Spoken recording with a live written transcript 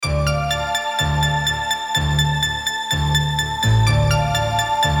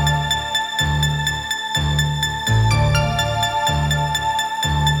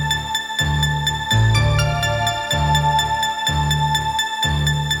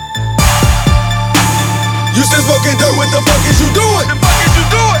You still smoking dirt, what the fuck is you doing? The fuck is you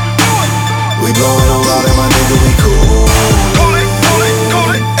doing? We blowing on loud and my nigga, we cool. Coolin, Coolin,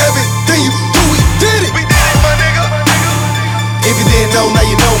 Coolin. Everything you do, we did it. We did it, my nigga. If you didn't know, now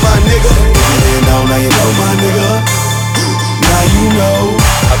you know, my nigga. If you didn't know, now you know, my nigga. Now you know.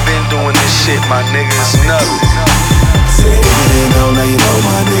 I've been doing this shit, my nigga, it's nothing. Said if you didn't know, now you know,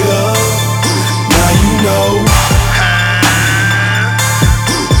 my nigga. Now you know.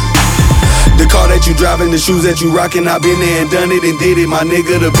 The car that you driving, the shoes that you rocking, I been there and done it and did it, my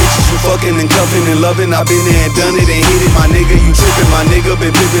nigga. The bitches you fucking and cuffing and loving, I been there and done it and hit it, my nigga. You tripping, my nigga.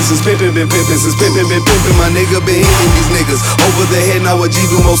 Been pimping since pimping, been pimping since pimping, been pimping, my nigga. Been hitting these niggas over the head. Now what G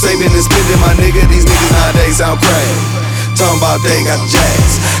do more saving and spending, my nigga. These niggas nowadays sound crazy. Talking about they got the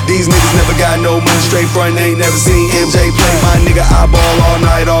jazz. These niggas never got no money, straight front, ain't never seen MJ play. My nigga, I ball all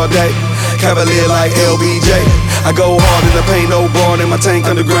night, all day. Cavalier like LBJ. I go hard in the paint, no broad in my tank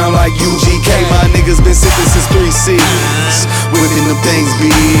underground like UGK. My niggas been sipping since 3 C's. Whipping them things,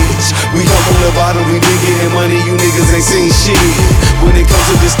 bitch. We come from the bottom, we been getting money, you niggas ain't seen shit. When it comes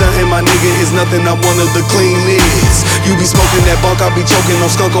to this stunting, my nigga, is nothing, I'm one of the cleanest. You be smoking that bunk, I be choking on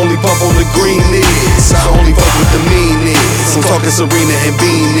skunk, only puff on the greenness. I only fuck with the meanness. I'm talking Serena and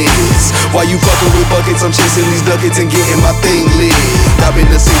Venus. While you fucking with buckets, I'm chasing these ducats and getting my thing lit. I've been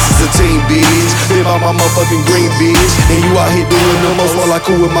the six as a team, bitch. Live out my motherfucking green, bitch. And you out here doing the most while I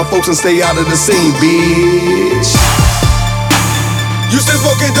cool with my folks and stay out of the scene, bitch. You still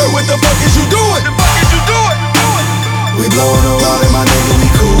smoking dirt, what the fuck is you doing? The fuck is you doing? We blowing on loud and my nigga, we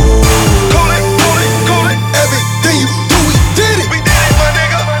cool. Coolin, Coolin, Coolin. Everything you do, we did it. We did it, my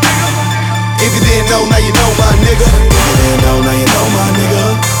nigga. If you didn't know, now you know, my nigga. If you didn't know, now you know, my nigga.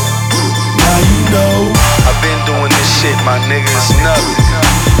 Now you know. I've been doing this shit, my nigga, it's nothing.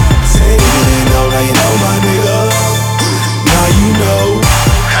 Say if you didn't know, now you know, my nigga. Now you know.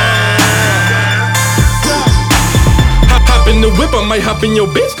 Hop in the whip, I might hop in your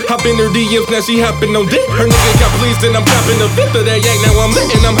bitch. Hop in her DMs, now she hopping on dick. Her nigga got pleased and I'm copping a fit of that yak. Now I'm lit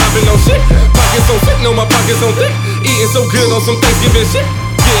and I'm hopping on shit. Pockets on thick, no my pockets on thick. Eating so good on some Thanksgiving shit.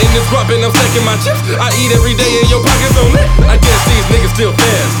 Getting this guap and I'm stacking my chips. I eat every day and your pockets on lit. I guess these niggas still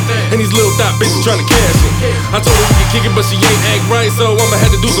fast. And these little thought bitches trying to cash it. I told her we could kick it, but she ain't act right, so I'ma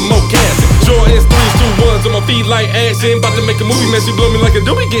have to do some more casting. Jordans 3s, 2 1s on my feet like action. About to make a movie, man, she blow me like a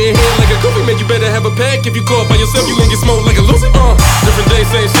doobie. Getting head like a goofy, man, you better have a pack. If you call by yourself, you gon' get smoked like a Lucy. Different day,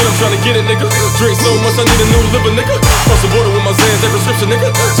 same shit, I'm trying to get it, nigga. Drink so much, I need a new liver, nigga. Cross the border with my Zans, that prescription,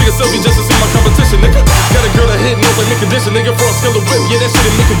 nigga. Take a selfie just to see my competition, nigga. Got a girl that hit notes like mid condition, nigga. Frost killer whip, yeah, that shit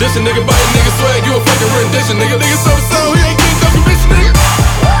in mid condition, nigga. Buy a nigga swag, you a fucking rendition, nigga. Nigga so he ain't getting no commission, nigga.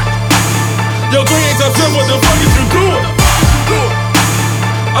 Yo, 3 ain't top 10, what the fuck is you doing?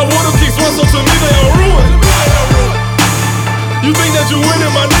 I want them kicks once, so to me they all ruin. You think that you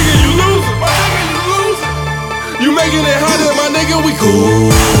winning, my nigga, you losing. You making it hotter, my nigga, we cool.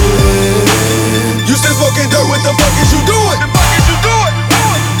 You still smoking dirt, what the fuck is you doing? The fuck is you doing?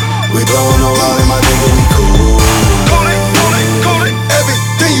 We blowing on loud and my nigga, we cool.